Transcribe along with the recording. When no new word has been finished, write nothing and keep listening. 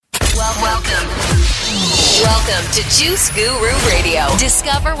Welcome to Juice Guru Radio.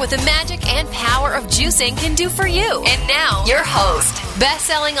 Discover what the magic and power of juicing can do for you. And now, your host,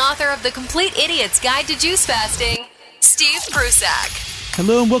 best-selling author of The Complete Idiot's Guide to Juice Fasting, Steve Prusak.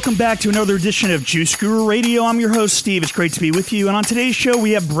 Hello and welcome back to another edition of Juice Guru Radio. I'm your host, Steve. It's great to be with you. And on today's show,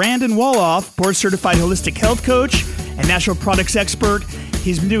 we have Brandon Waloff, board-certified holistic health coach and natural products expert.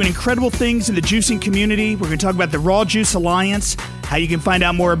 He's been doing incredible things in the juicing community. We're going to talk about the Raw Juice Alliance, how you can find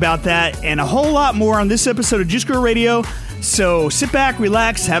out more about that, and a whole lot more on this episode of Juice Guru Radio. So sit back,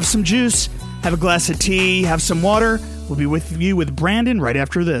 relax, have some juice, have a glass of tea, have some water. We'll be with you with Brandon right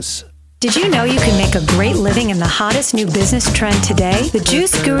after this. Did you know you can make a great living in the hottest new business trend today? The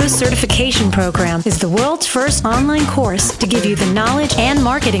Juice Guru Certification Program is the world's first online course to give you the knowledge and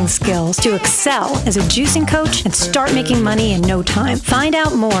marketing skills to excel as a juicing coach and start making money in no time. Find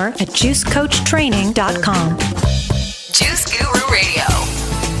out more at juicecoachtraining.com. Juice Guru Radio.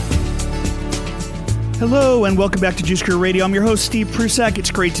 Hello and welcome back to Juice Guru Radio. I'm your host, Steve Prusak. It's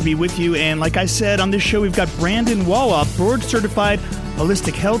great to be with you. And like I said, on this show, we've got Brandon Waloff, board-certified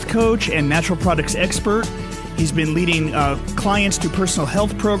holistic health coach and natural products expert. He's been leading clients through personal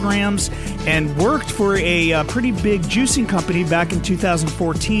health programs and worked for a pretty big juicing company back in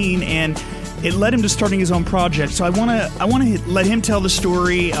 2014, and it led him to starting his own project. So I want to let him tell the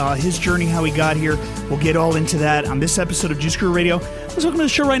story, his journey, how he got here. We'll get all into that on this episode of Juice Guru Radio. Let's welcome to the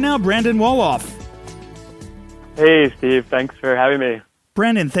show right now, Brandon Waloff. Hey, Steve. Thanks for having me.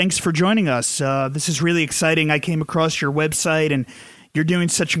 Brandon, thanks for joining us. This is really exciting. I came across your website, and you're doing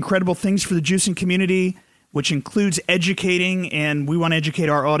such incredible things for the juicing community, which includes educating, and we want to educate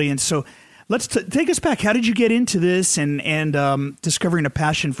our audience. So let's take us back. How did you get into this and discovering a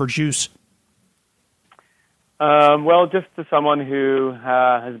passion for juice? Well, just as someone who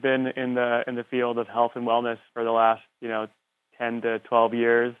has been in the field of health and wellness for the last 10 to 12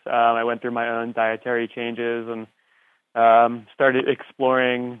 years, I went through my own dietary changes and started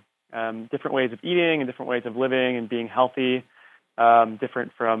exploring different ways of eating and different ways of living and being healthy.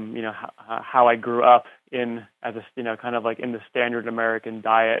 Different from how I grew up in as a kind of like in the standard American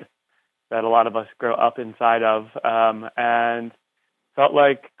diet that a lot of us grow up inside of, and felt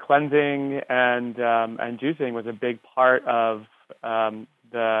like cleansing and juicing was a big part of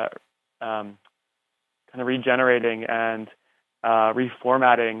the kind of regenerating and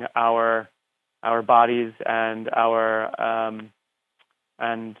reformatting our bodies and our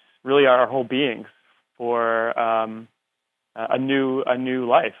and really our whole beings for a new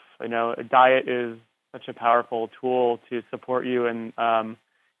life. A diet is such a powerful tool to support you in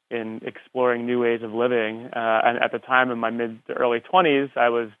exploring new ways of living. And at the time in my mid to early 20s, I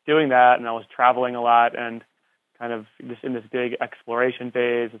was doing that, and I was traveling a lot and kind of just in this big exploration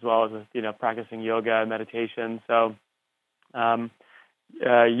phase, as well as practicing yoga and meditation. So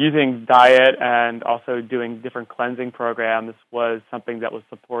using diet and also doing different cleansing programs was something that was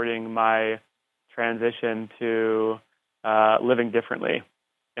supporting my transition to living differently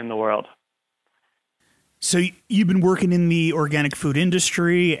in the world. So you've been working in the organic food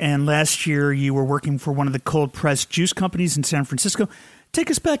industry, and last year you were working for one of the cold-pressed juice companies in San Francisco. Take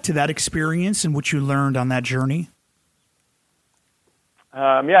us back to that experience and what you learned on that journey.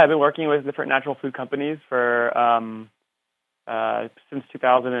 I've been working with different natural food companies for since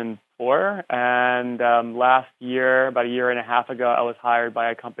 2004, and last year, about a year and a half ago, I was hired by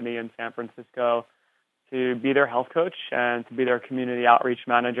a company in San Francisco to be their health coach and to be their community outreach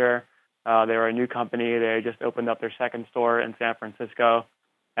manager. They were a new company. They just opened up their second store in San Francisco.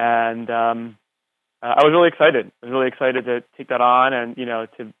 And I was really excited. I was really excited to take that on and,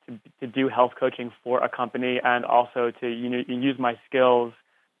 to do health coaching for a company, and also to use my skills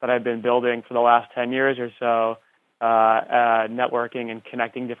that I've been building for the last 10 years or so, networking and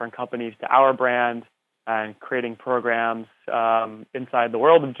connecting different companies to our brand and creating programs inside the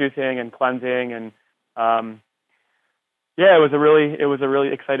world of juicing and cleansing. And it was a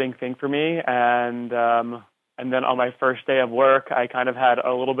really exciting thing for me. And then on my first day of work, I kind of had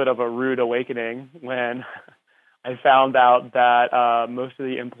a little bit of a rude awakening when I found out that most of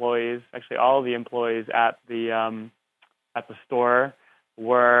the employees, actually all of the employees at the store,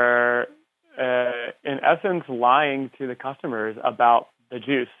 were in essence lying to the customers about the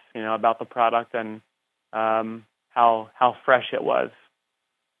juice, about the product and how fresh it was.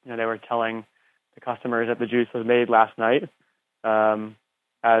 They were telling the customers that the juice was made last night,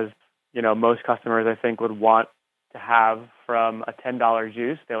 as most customers I think would want to have from a $10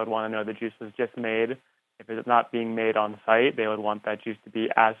 juice. They would want to know the juice was just made. If it's not being made on site, they would want that juice to be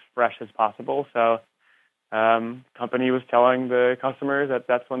as fresh as possible. So company was telling the customers that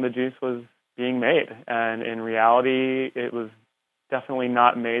that's when the juice was being made. And in reality, it was definitely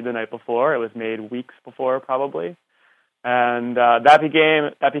not made the night before. It was made weeks before, probably. And that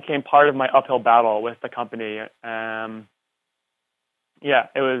became part of my uphill battle with the company. It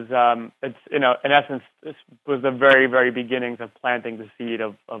was. It's in essence, this was the very, very beginnings of planting the seed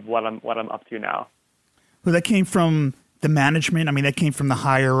of what I'm up to now. Well, that came from the management. I mean, that came from the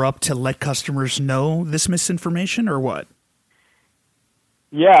higher up to let customers know this misinformation, or what?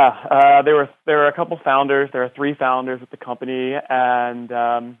 Yeah, there were a couple founders. There are 3 founders at the company, and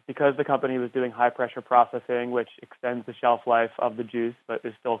because the company was doing high pressure processing, which extends the shelf life of the juice, but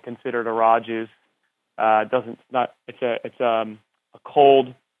is still considered a raw juice, it's a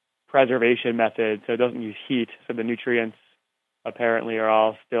cold preservation method, so it doesn't use heat, so the nutrients apparently are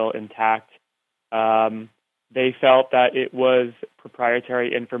all still intact. They felt that it was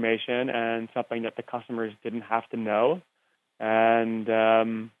proprietary information and something that the customers didn't have to know. And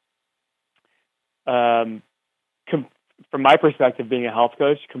from my perspective, being a health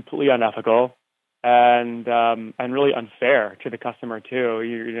coach, completely unethical and really unfair to the customer too.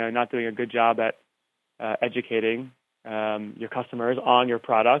 You're not doing a good job at educating your customers on your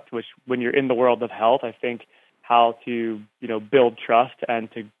product. Which, when you're in the world of health, I think how to build trust and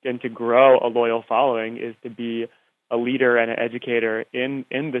to grow a loyal following is to be a leader and an educator in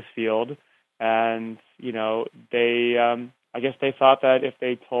this field. And I guess they thought that if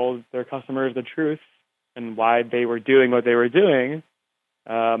they told their customers the truth and why they were doing what they were doing,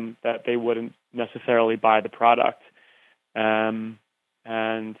 that they wouldn't necessarily buy the product. And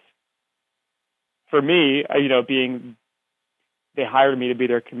for me, they hired me to be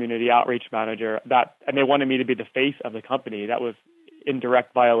their community outreach manager, and they wanted me to be the face of the company. That was in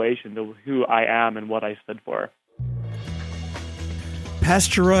direct violation of who I am and what I stood for.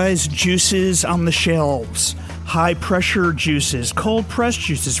 Pasteurized juices on the shelves, high-pressure juices, cold-pressed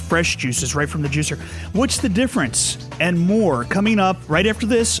juices, fresh juices right from the juicer. What's the difference? And more coming up right after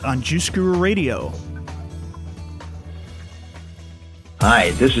this on Juice Guru Radio.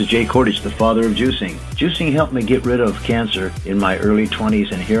 Hi, this is Jay Cordich, the father of juicing. Juicing helped me get rid of cancer in my early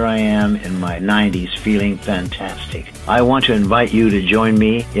 20s, and here I am in my 90s feeling fantastic. I want to invite you to join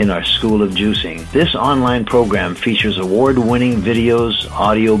me in our School of Juicing. This online program features award-winning videos,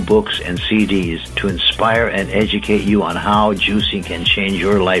 audio books, and CDs to inspire and educate you on how juicing can change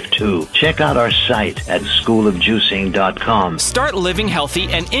your life too. Check out our site at schoolofjuicing.com. Start living healthy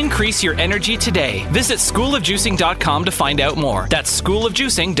and increase your energy today. Visit schoolofjuicing.com to find out more. That's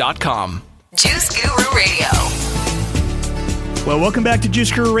schoolofjuicing.com. Juice Guru Radio. Well, welcome back to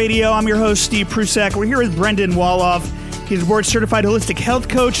Juice Guru Radio. I'm your host, Steve Prusak. We're here with Brandon Waloff. He's a board-certified holistic health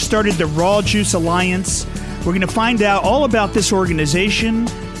coach, started the Raw Juice Alliance. We're going to find out all about this organization.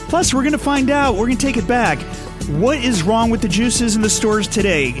 Plus, we're going to take it back. What is wrong with the juices in the stores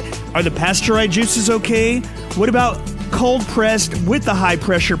today? Are the pasteurized juices okay? What about cold pressed with the high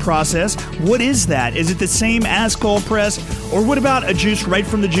pressure process? What is that? Is it the same as cold pressed? Or what about a juice right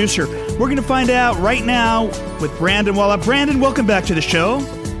from the juicer? We're going to find out right now with Brandon Waloff. Brandon, welcome back to the show.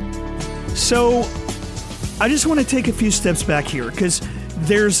 So I just want to take a few steps back here because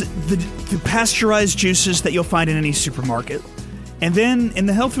there's the pasteurized juices that you'll find in any supermarket. And then in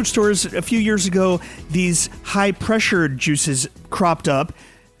the health food stores a few years ago, these high-pressure juices cropped up.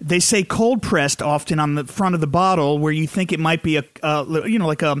 They say cold-pressed often on the front of the bottle, where you think it might be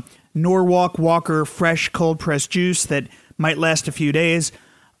like a Norwalk Walker fresh cold-pressed juice that might last a few days.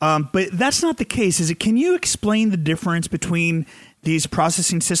 But that's not the case, is it? Can you explain the difference between these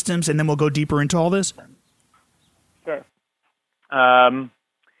processing systems, and then we'll go deeper into all this? Sure.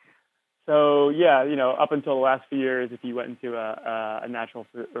 So yeah, up until the last few years, if you went into a natural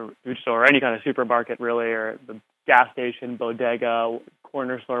food store or any kind of supermarket, really, or the gas station, bodega,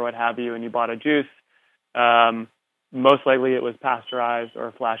 corner store, what have you, and you bought a juice, most likely it was pasteurized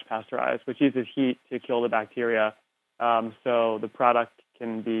or flash pasteurized, which uses heat to kill the bacteria. So the product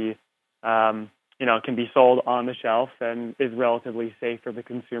can be sold on the shelf and is relatively safe for the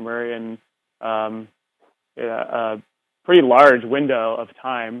consumer in a pretty large window of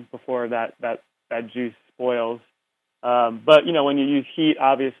time before that juice spoils. But when you use heat,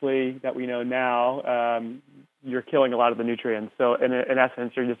 obviously, that we know now, you're killing a lot of the nutrients. So in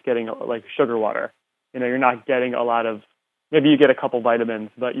essence, you're just getting like sugar water. You're not getting a lot of, maybe you get a couple vitamins,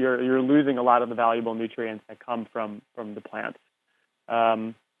 but you're losing a lot of the valuable nutrients that come from the plants.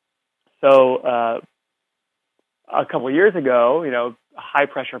 So a couple of years ago, high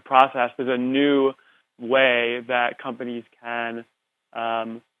pressure process is a new way that companies can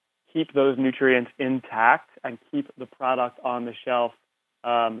keep those nutrients intact and keep the product on the shelf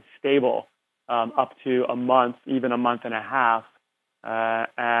stable up to a month, even a month and a half,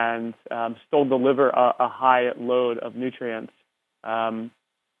 and still deliver a high load of nutrients.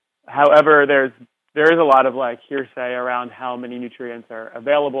 However, there is a lot of like hearsay around how many nutrients are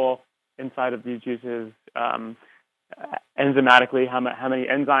available inside of these juices. Enzymatically, how many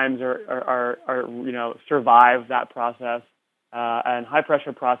enzymes are survive that process. And high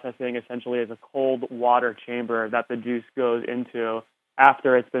pressure processing essentially is a cold water chamber that the juice goes into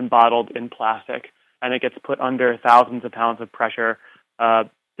after it's been bottled in plastic, and it gets put under thousands of pounds of pressure.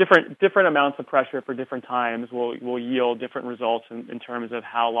 Different amounts of pressure for different times will yield different results in terms of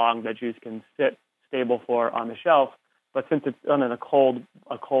how long the juice can sit stable for on the shelf. But since it's done in a cold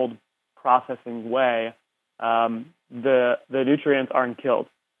processing way, the nutrients aren't killed.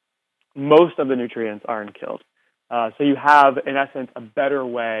 Most of the nutrients aren't killed. So you have, in essence, a better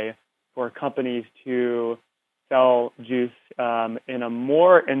way for companies to sell juice in a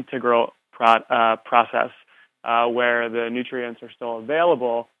more integral process where the nutrients are still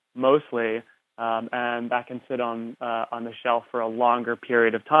available mostly, and that can sit on the shelf for a longer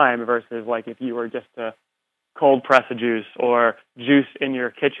period of time versus like if you were just to cold press a juice or juice in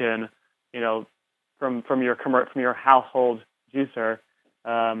your kitchen, from your household juicer,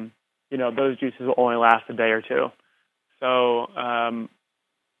 those juices will only last a day or two. So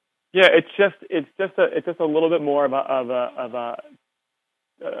it's just a little bit more of a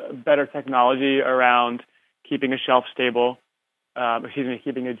better technology around keeping a shelf stable.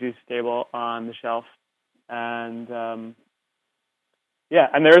 Keeping a juice stable on the shelf, and and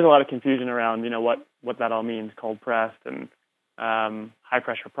there is a lot of confusion around what that all means: cold pressed and high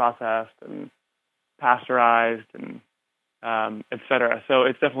pressure processed and pasteurized and etc. So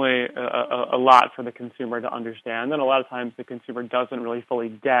it's definitely a lot for the consumer to understand, and a lot of times the consumer doesn't really fully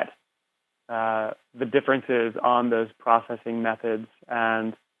get the differences on those processing methods.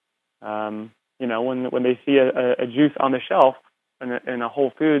 And when they see a juice on the shelf in a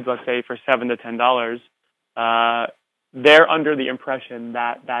Whole Foods, let's say for $7 to $10, they're under the impression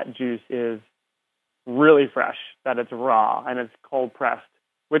that that juice is really fresh, that it's raw and it's cold pressed,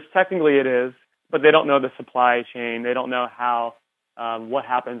 which technically it is. But they don't know the supply chain. They don't know how what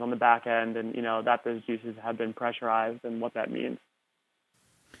happens on the back end, and that those juices have been pressurized and what that means.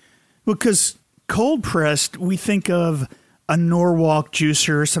 Well, because cold pressed, we think of a Norwalk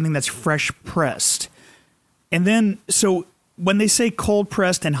juicer, something that's fresh pressed, and then so when they say cold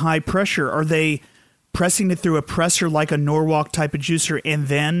pressed and high pressure, are they pressing it through a presser like a Norwalk type of juicer and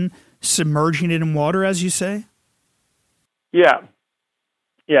then submerging it in water, as you say? Yeah.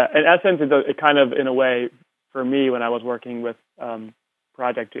 Yeah, in essence, it kind of, in a way, for me, when I was working with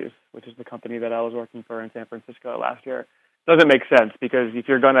Project Juice, which is the company that I was working for in San Francisco last year, it doesn't make sense because if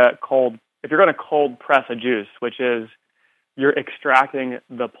you're going to cold press a juice, which is you're extracting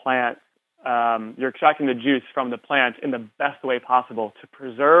the plant, you're extracting the juice from the plant in the best way possible to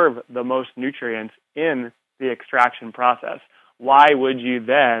preserve the most nutrients in the extraction process. Why would you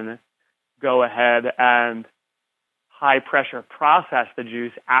then go ahead and high pressure process the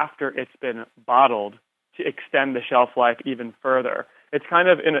juice after it's been bottled to extend the shelf life even further? It's kind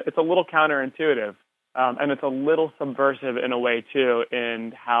of it's a little counterintuitive, and it's a little subversive in a way too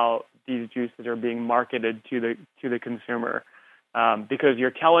in how these juices are being marketed to the consumer, because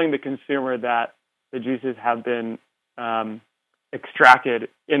you're telling the consumer that the juices have been extracted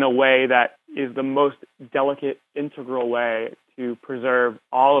in a way that is the most delicate, integral way to preserve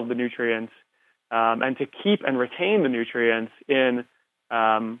all of the nutrients. And to keep and retain the nutrients in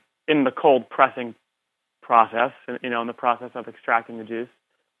the cold pressing process, in the process of extracting the juice.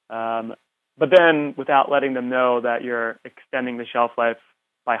 But then, without letting them know that you're extending the shelf life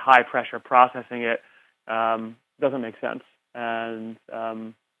by high pressure processing it, doesn't make sense. And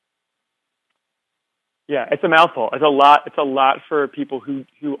it's a mouthful. It's a lot for people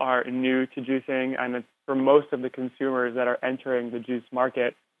who are new to juicing, and it's for most of the consumers that are entering the juice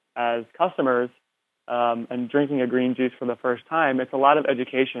market as customers and drinking a green juice for the first time. It's a lot of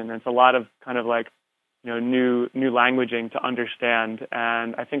education. It's a lot of kind of like new languaging to understand.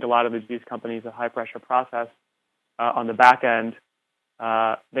 And I think a lot of the juice companies that high pressure process on the back end,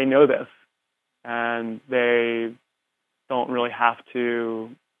 they know this, and they don't really have to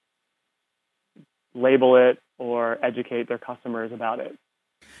label it or educate their customers about it.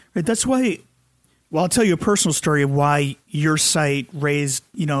 Right. That's why. Well, I'll tell you a personal story of why your site raised,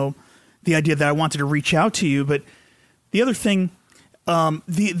 the idea that I wanted to reach out to you. But the other thing,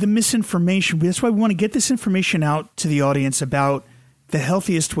 the misinformation, that's why we want to get this information out to the audience about the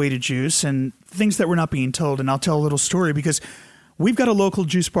healthiest way to juice and things that we're not being told. And I'll tell a little story because we've got a local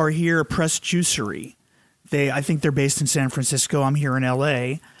juice bar here, a Press Juicery. I think they're based in San Francisco. I'm here in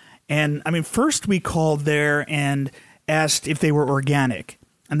LA. And first we called there and asked if they were organic.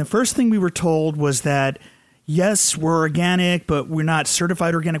 And the first thing we were told was that yes, we're organic, but we're not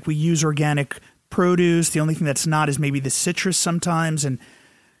certified organic. We use organic produce. The only thing that's not is maybe the citrus sometimes. And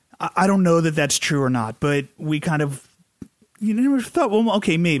I don't know that that's true or not, but we kind of, thought, well,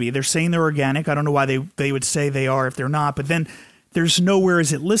 okay, maybe they're saying they're organic. I don't know why they would say they are if they're not, but then there's nowhere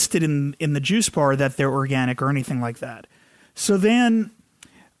is it listed in the juice bar that they're organic or anything like that. So then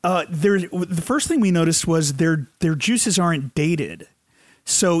the first thing we noticed was their juices aren't dated.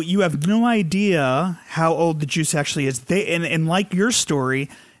 So you have no idea how old the juice actually is. And like your story,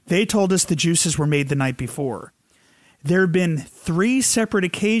 they told us the juices were made the night before. There have been 3 separate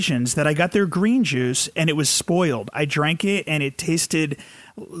occasions that I got their green juice and it was spoiled. I drank it and it tasted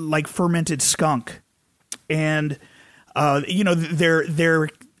like fermented skunk. And their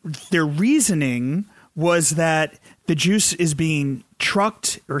reasoning was that the juice is being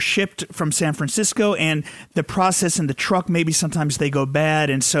trucked or shipped from San Francisco, and the process in the truck, maybe sometimes they go bad,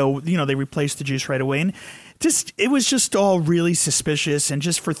 and so they replace the juice right away. And it was just all really suspicious, and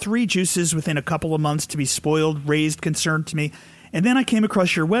just for 3 juices within a couple of months to be spoiled raised concern to me. And then I came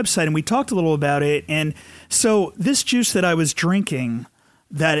across your website and we talked a little about it. And so this juice that I was drinking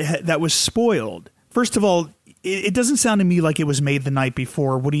that was spoiled, first of all, it doesn't sound to me like it was made the night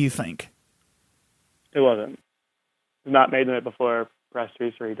before. What do you think? It wasn't. It's not made the night before. Press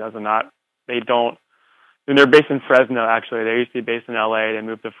Juicery does not. They don't. And they're based in Fresno, actually. They used to be based in LA. They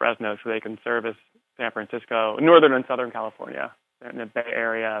moved to Fresno so they can service San Francisco, Northern and Southern California, in the Bay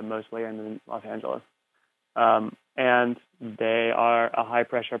Area mostly, and in Los Angeles. And they are a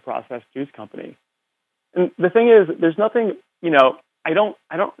high-pressure processed juice company. And the thing is, there's nothing, I don't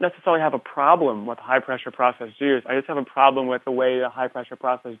necessarily have a problem with high-pressure processed juice. I just have a problem with the way the high-pressure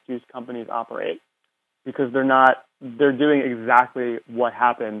processed juice companies operate, because they're doing exactly what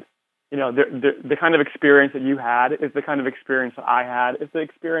happened. The kind of experience that you had is the kind of experience that I had. It's the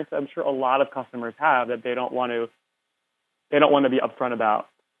experience that I'm sure a lot of customers have that they don't want to be upfront about.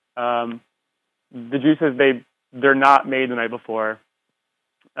 The juices, they're not made the night before,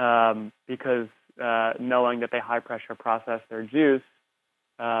 because knowing that they high pressure process their juice,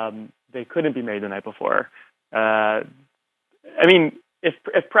 they couldn't be made the night before.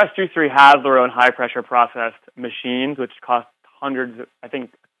 If Press Juicery has their own high pressure processed machines, which cost hundreds, I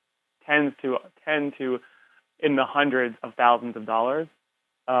think, tens to in the hundreds of thousands of dollars,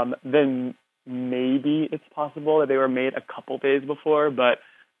 then maybe it's possible that they were made a couple days before. But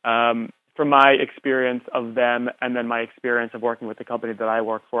from my experience of them, and then my experience of working with the company that I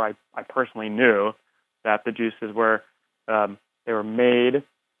work for, I personally knew that the juices were they were made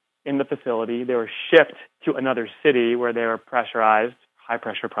in the facility. They were shipped to another city where they were pressurized, high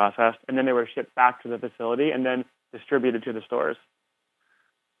pressure processed, and then they were shipped back to the facility and then distributed to the stores.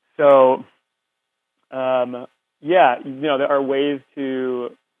 So, there are ways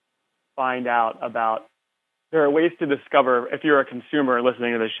to find out about. There are ways to discover, if you're a consumer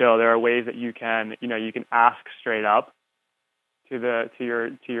listening to the show, there are ways that you can ask straight up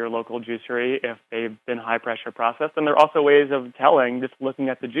to your local juicery if they've been high pressure processed. And there are also ways of telling, just looking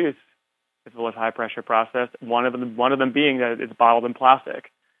at the juice, if it was high pressure processed. One of them being that it's bottled in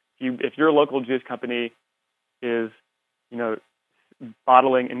plastic. If your local juice company is,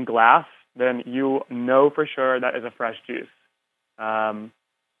 bottling in glass, then you know for sure that is a fresh juice.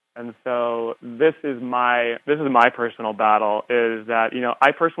 And so this is my personal battle, is that,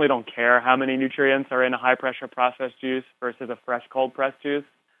 I personally don't care how many nutrients are in a high pressure processed juice versus a fresh cold pressed juice.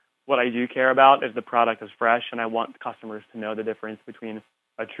 What I do care about is the product is fresh, and I want customers to know the difference between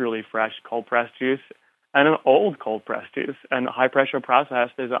a truly fresh cold pressed juice and an old cold pressed juice. And high pressure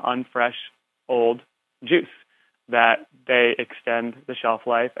processed is an unfresh old juice that they extend the shelf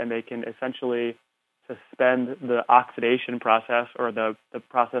life, and they can essentially suspend the oxidation process, or the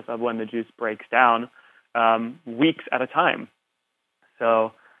process of when the juice breaks down, weeks at a time.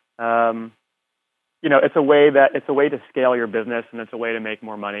 So, it's a way to scale your business, and it's a way to make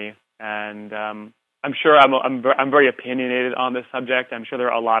more money. And I'm sure I'm very opinionated on this subject. I'm sure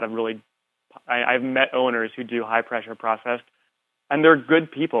there are a lot of I've met owners who do high pressure processed, and they're good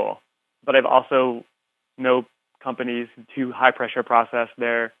people. But I've also know companies who high pressure process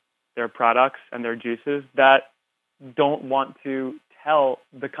their products and their juices that don't want to tell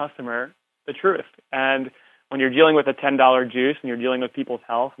the customer the truth. And when you're dealing with a $10 juice and you're dealing with people's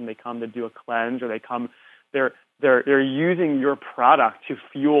health, and they come to do a cleanse, or they're using your product to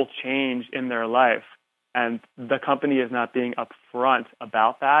fuel change in their life, and the company is not being upfront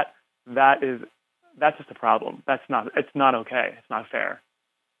about that, that's just a problem. It's not okay. It's not fair.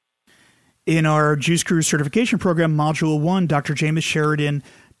 In our Juice Guru certification program, Module 1, Dr. James Sheridan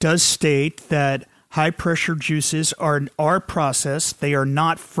does state that high-pressure juices are processed. They are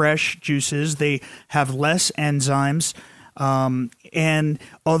not fresh juices. They have less enzymes. And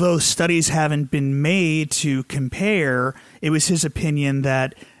although studies haven't been made to compare, it was his opinion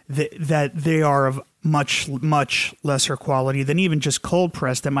that they are of much lesser quality than even just cold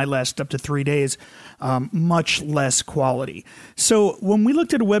pressed that might last up to 3 days. Much less quality. So when we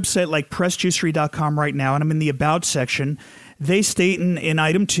looked at a website like pressjuicery.com right now, and I'm in the About section, they state in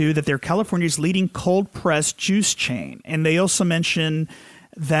item 2 that they're California's leading cold pressed juice chain, and they also mention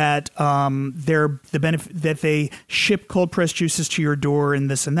that the benefit that they ship cold pressed juices to your door and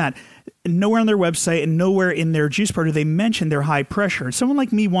this and that. Nowhere on their website and nowhere in their juice bar do they mention their high pressure. Someone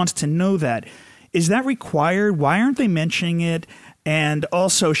like me wants to know that. Is that required? Why aren't they mentioning it? And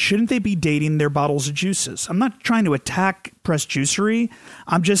also, shouldn't they be dating their bottles of juices? I'm not trying to attack Press Juicery.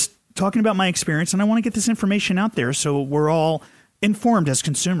 I'm just talking about my experience, and I want to get this information out there so we're all informed as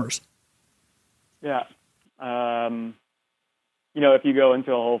consumers. Yeah. If you go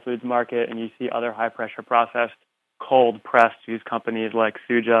into a Whole Foods market and you see other high-pressure processed cold-pressed juice companies like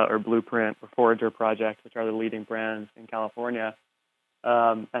Suja or Blueprint or Forager Project, which are the leading brands in California,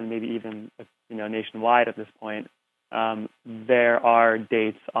 and maybe even nationwide at this point, there are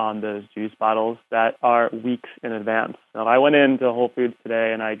dates on those juice bottles that are weeks in advance. So I went into Whole Foods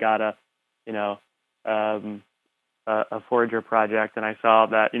today and I got a Forager Project, and I saw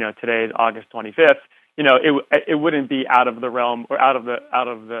that today is August 25th. It wouldn't be out of the realm or out of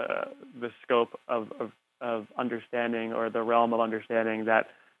the scope of understanding or the realm of understanding that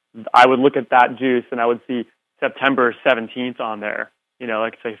I would look at that juice and I would see September 17th on there.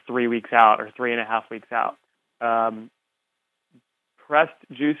 Like say 3 weeks out or 3.5 weeks out. Pressed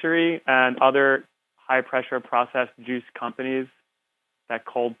Juicery and other high-pressure processed juice companies that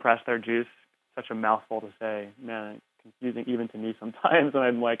cold press their juice, such a mouthful to say. Man, it's confusing even to me sometimes, and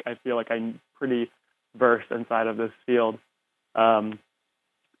I feel like I'm pretty versed inside of this field.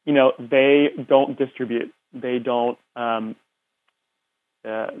 They don't distribute. They don't.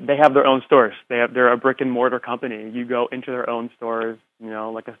 They have their own stores. They're a brick and mortar company. You go into their own stores,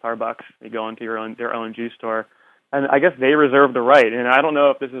 like a Starbucks. You go into their own juice store, and I guess they reserve the right. And I don't know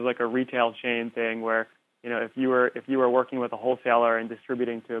if this is like a retail chain thing where if you were working with a wholesaler and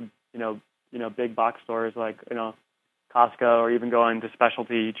distributing to big box stores like Costco, or even going to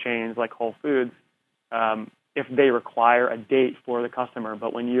specialty chains like Whole Foods, if they require a date for the customer.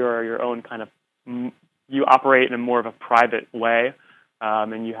 But when you're your own kind of, you operate in a more of a private way.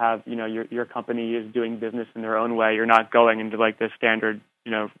 And you have, your company is doing business in their own way. You're not going into like this standard,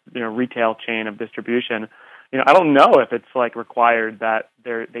 retail chain of distribution. I don't know if it's like required that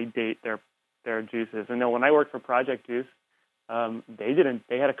they date their juices. And when I worked for Project Juice, they didn't.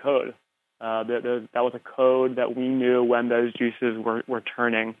 They had a code. That was a code that we knew when those juices were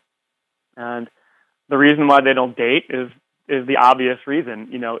turning. And the reason why they don't date is the obvious reason.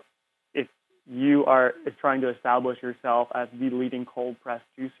 You are trying to establish yourself as the leading cold pressed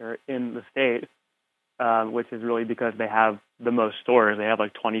juicer in the state, which is really because they have the most stores. They have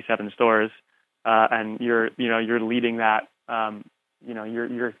like 27 stores, and you're leading that.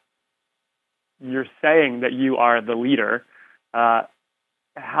 You're saying that you are the leader.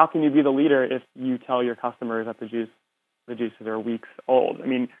 How can you be the leader if you tell your customers that the juices are weeks old? I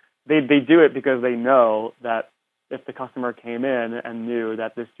mean, they do it because they know that if the customer came in and knew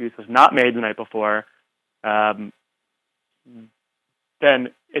that this juice was not made the night before, then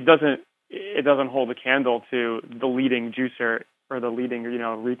it doesn't hold a candle to the leading juicer or the leading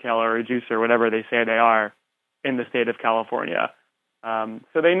retailer or juicer, whatever they say they are, in the state of California.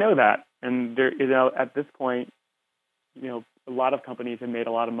 So they know that, and at this point, a lot of companies have made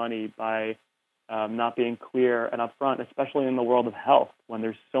a lot of money by not being clear and upfront, especially in the world of health, when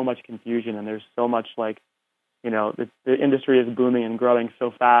there's so much confusion and there's so much the industry is booming and growing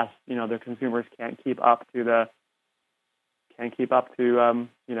so fast. The consumers can't keep up to the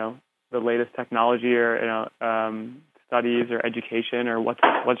latest technology or studies or education or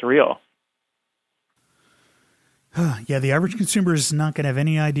what's real. Yeah, the average consumer is not going to have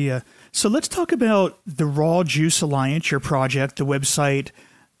any idea. So let's talk about the Raw Juice Alliance, your project, the website,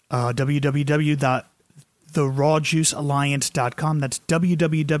 www.therawjuicealliance.com. That's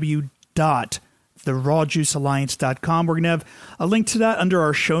www.therawjuicealliance.com. We're going to have a link to that under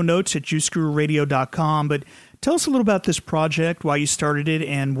our show notes at juicegururadio.com. But tell us a little about this project, why you started it,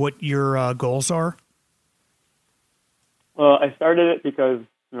 and what your goals are. Well, I started it because,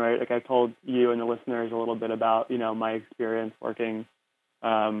 like I told you and the listeners a little bit about, my experience working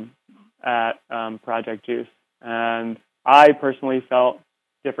at Project Juice. And I personally felt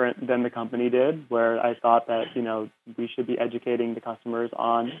different than the company did, where I thought that, we should be educating the customers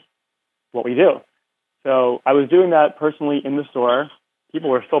on what we do. So I was doing that personally in the store. People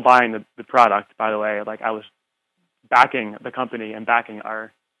were still buying the product, by the way. Like, I was backing the company and backing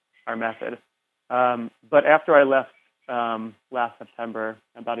our method. But after I left last September,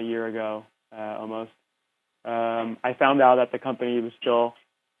 about a year ago almost, I found out that the company was still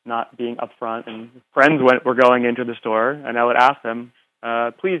not being upfront, and friends were going into the store, and I would ask them,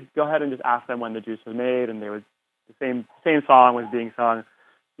 please go ahead and just ask them when the juice was made, and they would, the same song was being sung.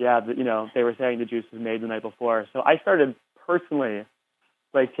 Yeah, they were saying the juice was made the night before. So I started personally,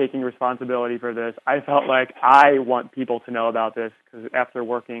 like, taking responsibility for this. I felt like I want people to know about this, because after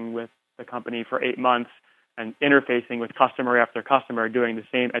working with the company for 8 months and interfacing with customer after customer, doing the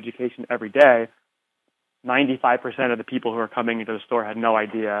same education every day, 95% of the people who are coming into the store had no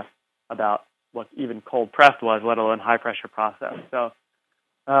idea about what even cold pressed was, let alone high pressure process. So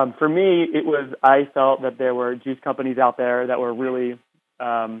for me, I felt that there were juice companies out there that were really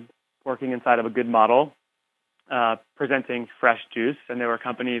working inside of a good model, presenting fresh juice, and there were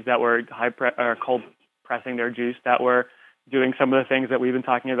companies that were cold pressing their juice that were doing some of the things that we've been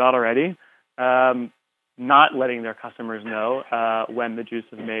talking about already, not letting their customers know when the juice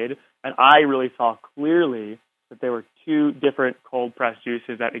was made. And I really saw clearly that there were two different cold pressed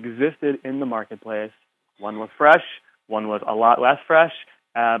juices that existed in the marketplace. One was fresh, one was a lot less fresh,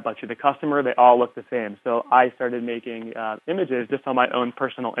 but to the customer, they all looked the same. So I started making images just on my own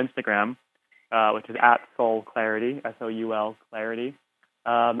personal Instagram, which is @SoulClarity, SOUL Clarity.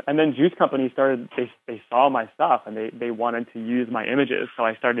 And then juice companies they saw my stuff, and they wanted to use my images. So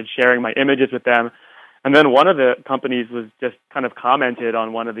I started sharing my images with them. And then one of the companies was just kind of commented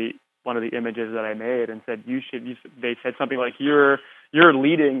on one of the images that I made and said, they said something like, you're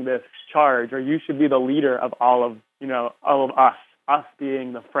leading this charge, or you should be the leader of all of us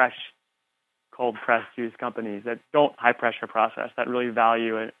being the fresh cold pressed juice companies that don't high pressure process, that really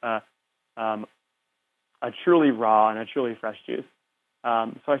value a truly raw and a truly fresh juice.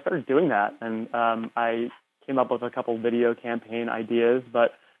 So I started doing that, and I came up with a couple video campaign ideas,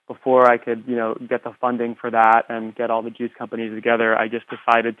 but before I could, get the funding for that and get all the juice companies together, I just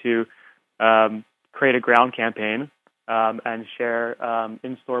decided to create a ground campaign and share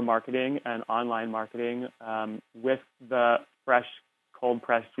in-store marketing and online marketing with the fresh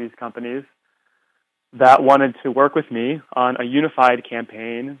cold-pressed juice companies that wanted to work with me on a unified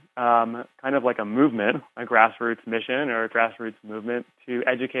campaign, kind of like a movement, a grassroots mission or a grassroots movement to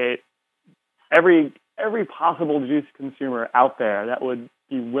educate every possible juice consumer out there that would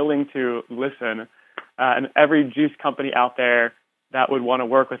be willing to listen, and every juice company out there that would want to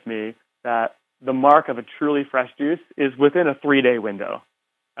work with me, that the mark of a truly fresh juice is within a 3-day window.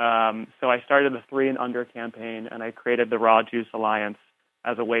 So I started the 3 and Under campaign, and I created the Raw Juice Alliance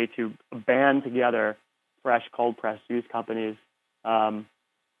as a way to band together fresh cold pressed juice companies to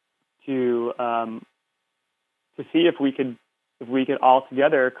see if we could all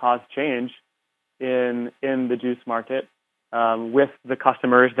together cause change in the juice market with the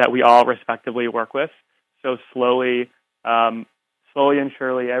customers that we all respectively work with. So slowly and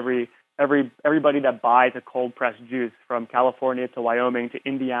surely, everybody that buys a cold pressed juice, from California to Wyoming to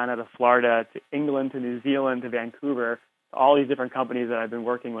Indiana to Florida to England to New Zealand to Vancouver, all these different companies that I've been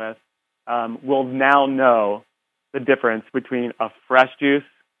working with, will now know the difference between a fresh juice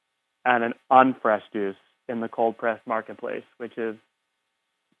and an unfresh juice in the cold pressed marketplace, which is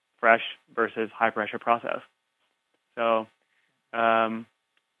fresh versus high pressure process. So,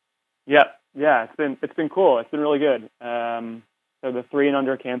 it's been cool. It's been really good. So the 3 and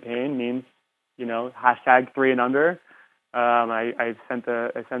Under campaign means, hashtag 3 and Under. I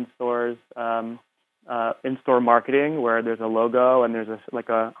send stores in-store marketing where there's a logo and there's a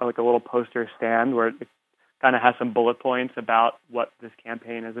little poster stand where it kind of has some bullet points about what this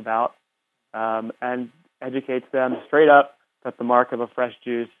campaign is about, and educates them straight up that the mark of a fresh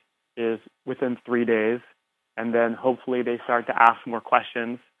juice is within 3 days. And then hopefully they start to ask more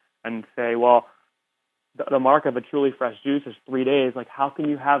questions and say, well, the mark of a truly fresh juice is 3 days. Like, how can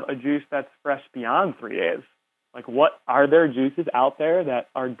you have a juice that's fresh beyond 3 days? Like, what are there juices out there that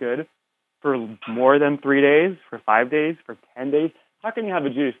are good for more than 3 days, for 5 days, for 10 days? How can you have a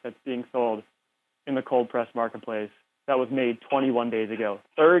juice that's being sold in the cold press marketplace that was made 21 days ago,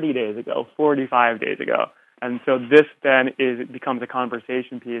 30 days ago, 45 days ago? And so this then becomes a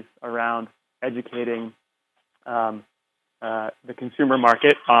conversation piece around educating the consumer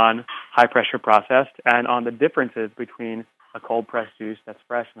market on high pressure processed and on the differences between a cold pressed juice that's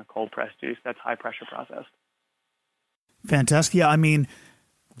fresh and a cold pressed juice that's high pressure processed. Fantastic. Yeah, I mean,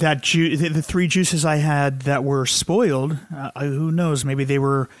 that the 3 juices I had that were spoiled, who knows? Maybe they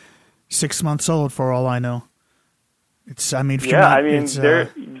were 6 months old for all I know. It's, I mean,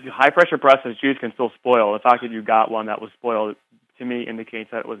 high pressure processed juice can still spoil. The fact that you got one that was spoiled, to me,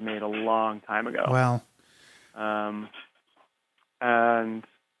 indicates that it was made a long time ago. Wow. And,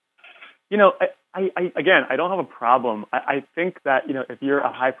 you know, I don't have a problem. I think that, you know, if you're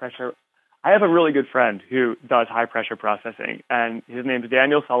a high pressure, I have a really good friend who does high pressure processing, and his name is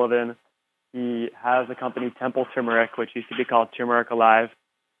Daniel Sullivan. He has the company Temple Turmeric, which used to be called Turmeric Alive.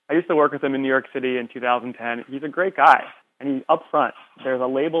 I used to work with him in New York City in 2010. He's a great guy, and he's upfront. There's a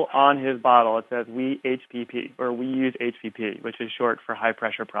label on his bottle. It says "We HPP," or "We use HPP," which is short for high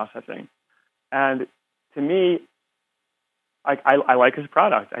pressure processing. And to me, I like his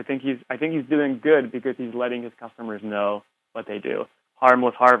product. I think he's doing good because he's letting his customers know what they do.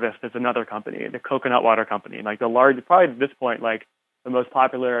 Harmless Harvest is another company, the coconut water company, like the largest, probably at this point, like the most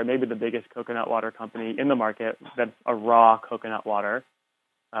popular, or maybe the biggest coconut water company in the market. That's a raw coconut water.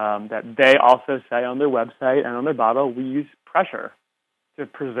 That they also say on their website and on their bottle, we use pressure to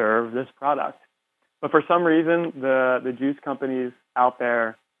preserve this product. But for some reason, the juice companies out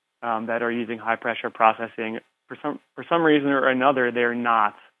there that are using high pressure processing, for some reason or another, they're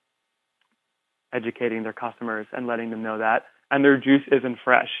not educating their customers and letting them know that, and their juice isn't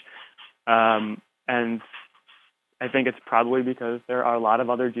fresh. And I think it's probably because there are a lot of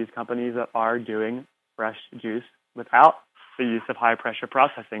other juice companies that are doing fresh juice without the use of high pressure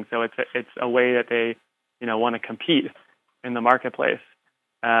processing. So it's a way that they, you know, want to compete in the marketplace.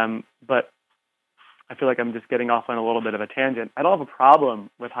 But I feel like I'm just getting off on a little bit of a tangent. I don't have a problem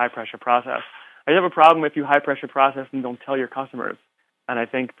with high pressure process. I have a problem if you high pressure process and don't tell your customers. And I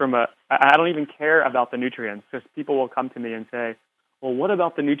think I don't even care about the nutrients, because people will come to me and say, well, what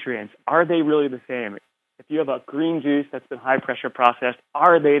about the nutrients? Are they really the same? If you have a green juice that's been high pressure processed,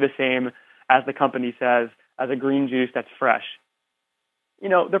 are they the same as the company says as a green juice that's fresh? You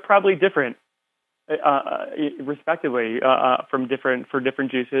know, they're probably different, respectively, for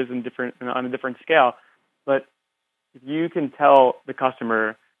different juices and on a different scale. But if you can tell the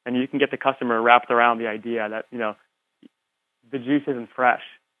customer, and you can get the customer wrapped around the idea that, you know, the juice isn't fresh,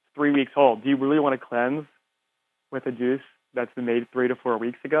 it's 3 weeks old. Do you really want to cleanse with a juice that's been made 3 to 4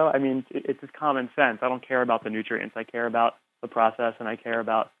 weeks ago? I mean, it's just common sense. I don't care about the nutrients. I care about the process, and I care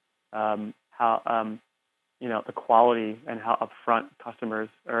about how, you know, the quality and how upfront customers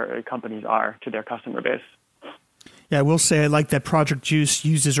or companies are to their customer base. Yeah, I will say I like that Project Juice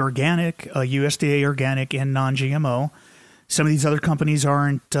uses organic, USDA organic, and non-GMO. Some of these other companies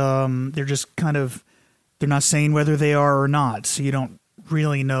aren't. They're just kind of, they're not saying whether they are or not, so you don't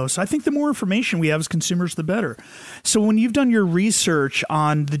really know. So I think the more information we have as consumers, the better. So when you've done your research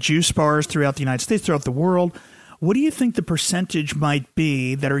on the juice bars throughout the United States, throughout the world, what do you think the percentage might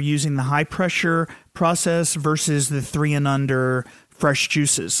be that are using the high pressure process versus the 3 and under fresh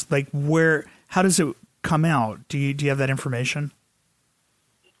juices? Like, how does it come out? Do you have that information?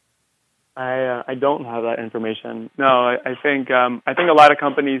 I don't have that information. No, I think a lot of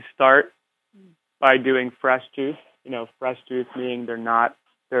companies start by doing fresh juice. You know, fresh juice meaning they're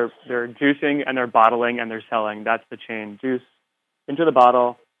juicing and they're bottling and they're selling. That's the chain. Juice into the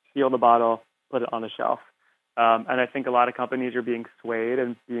bottle, seal the bottle, put it on the shelf. And I think a lot of companies are being swayed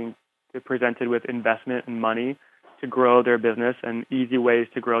and being presented with investment and money to grow their business. And easy ways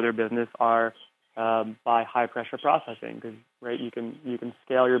to grow their business are by high pressure processing, because right, you can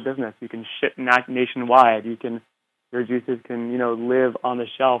scale your business. You can ship nationwide. Your juices can, you know, live on the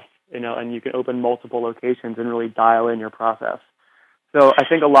shelf, you know, and you can open multiple locations and really dial in your process. So I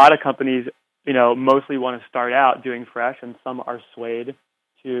think a lot of companies, you know, mostly want to start out doing fresh, and some are swayed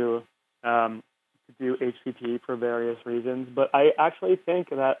to do HPP for various reasons. But I actually think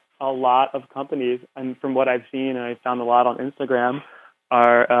that a lot of companies, and from what I've seen, and I found a lot on Instagram,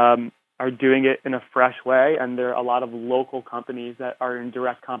 are doing it in a fresh way. And there are a lot of local companies that are in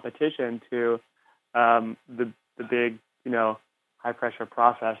direct competition to the big, you know, high pressure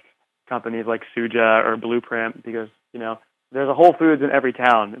processed companies like Suja or Blueprint, because, you know, there's a Whole Foods in every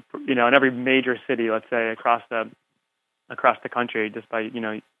town, you know, in every major city, let's say across the country, just by, you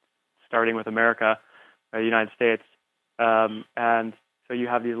know, starting with America, the United States. And so you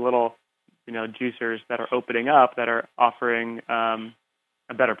have these little, you know, juicers that are opening up that are offering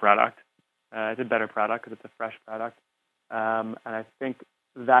a better product. It's a better product because it's a fresh product. And I think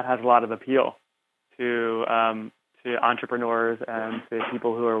that has a lot of appeal to entrepreneurs and to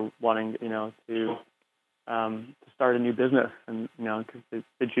people who are wanting, you know, to start a new business. And, you know, because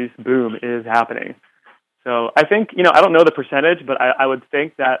the juice boom is happening. So I think, you know, I don't know the percentage, but I would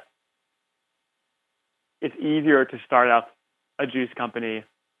think that it's easier to start out a juice company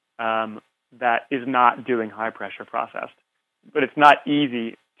that is not doing high pressure processed. But it's not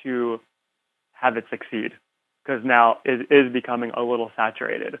easy to have it succeed. because now it is becoming a little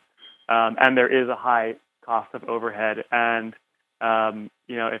saturated, and there is a high cost of overhead. And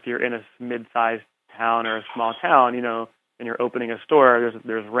if you're in a mid-sized town or a small town, and you're opening a store,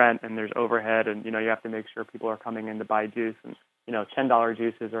 there's rent and there's overhead, and you have to make sure people are coming in to buy juice. And $10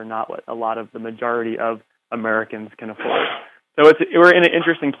 juices are not what a lot of the majority of Americans can afford. So we're in an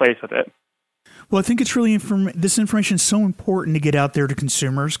interesting place with it. Well, I think it's really this information is so important to get out there to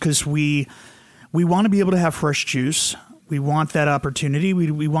consumers, because we want to be able to have fresh juice. We want that opportunity.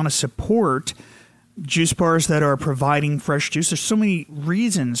 We want to support juice bars that are providing fresh juice. There's so many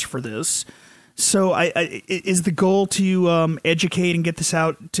reasons for this. So is the goal to educate and get this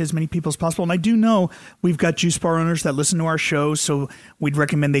out to as many people as possible? And I do know we've got juice bar owners that listen to our show, so we'd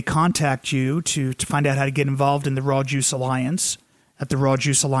recommend they contact you to find out how to get involved in the Raw Juice Alliance at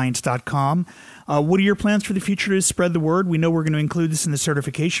therawjuicealliance.com. What are your plans for the future to spread the word? We know we're going to include this in the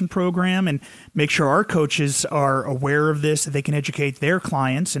certification program and make sure our coaches are aware of this, that they can educate their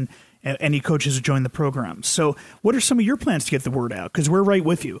clients and any coaches who join the program. So what are some of your plans to get the word out? Because we're right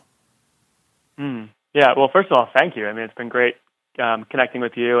with you. Yeah, well, first of all, thank you. I mean, it's been great connecting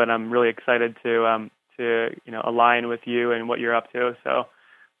with you, and I'm really excited to align with you and what you're up to. So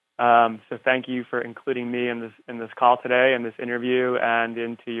thank you for including me in this call today, in this interview, and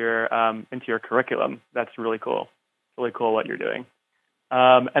into your curriculum. That's really cool. It's really cool what you're doing.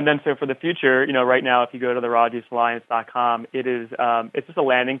 And then so for the future, right now, if you go to the rawjuicealliance.com, it's just a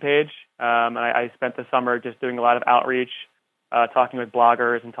landing page. And I spent the summer just doing a lot of outreach, talking with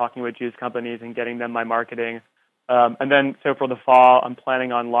bloggers and talking with juice companies and getting them my marketing. And then so for the fall, I'm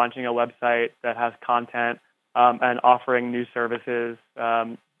planning on launching a website that has content and offering new services,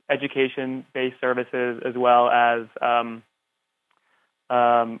 education-based services, as well as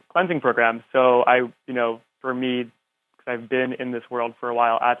cleansing programs. So for me, because I've been in this world for a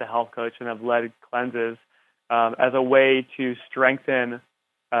while as a health coach and I've led cleanses as a way to strengthen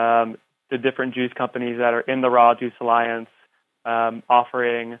the different juice companies that are in the Raw Juice Alliance,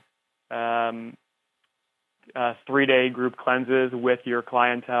 offering 3-day group cleanses with your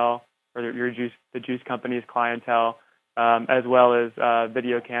clientele or the juice company's clientele, as well as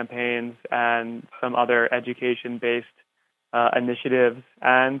video campaigns and some other education-based initiatives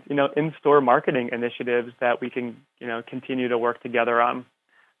and in-store marketing initiatives that we can continue to work together on.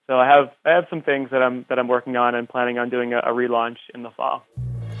 So I have some things that I'm working on and planning on doing a relaunch in the fall.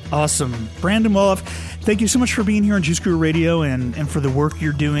 Awesome. Brandon Waloff, thank you so much for being here on Juice Guru Radio and for the work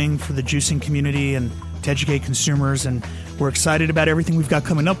you're doing for the juicing community and to educate consumers. And we're excited about everything we've got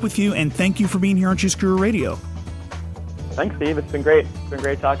coming up with you. And thank you for being here on Juice Guru Radio. Thanks, Steve. It's been great. It's been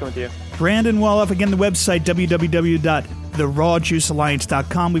great talking with you. Brandon Waloff, again, the website,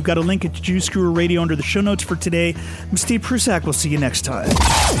 www.therawjuicealliance.com. We've got a link at Juice Guru Radio under the show notes for today. I'm Steve Prusak. We'll see you next time.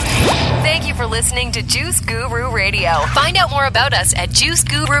 Thank you for listening to Juice Guru Radio. Find out more about us at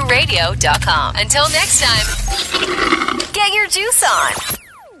juicegururadio.com. Until next time, get your juice on.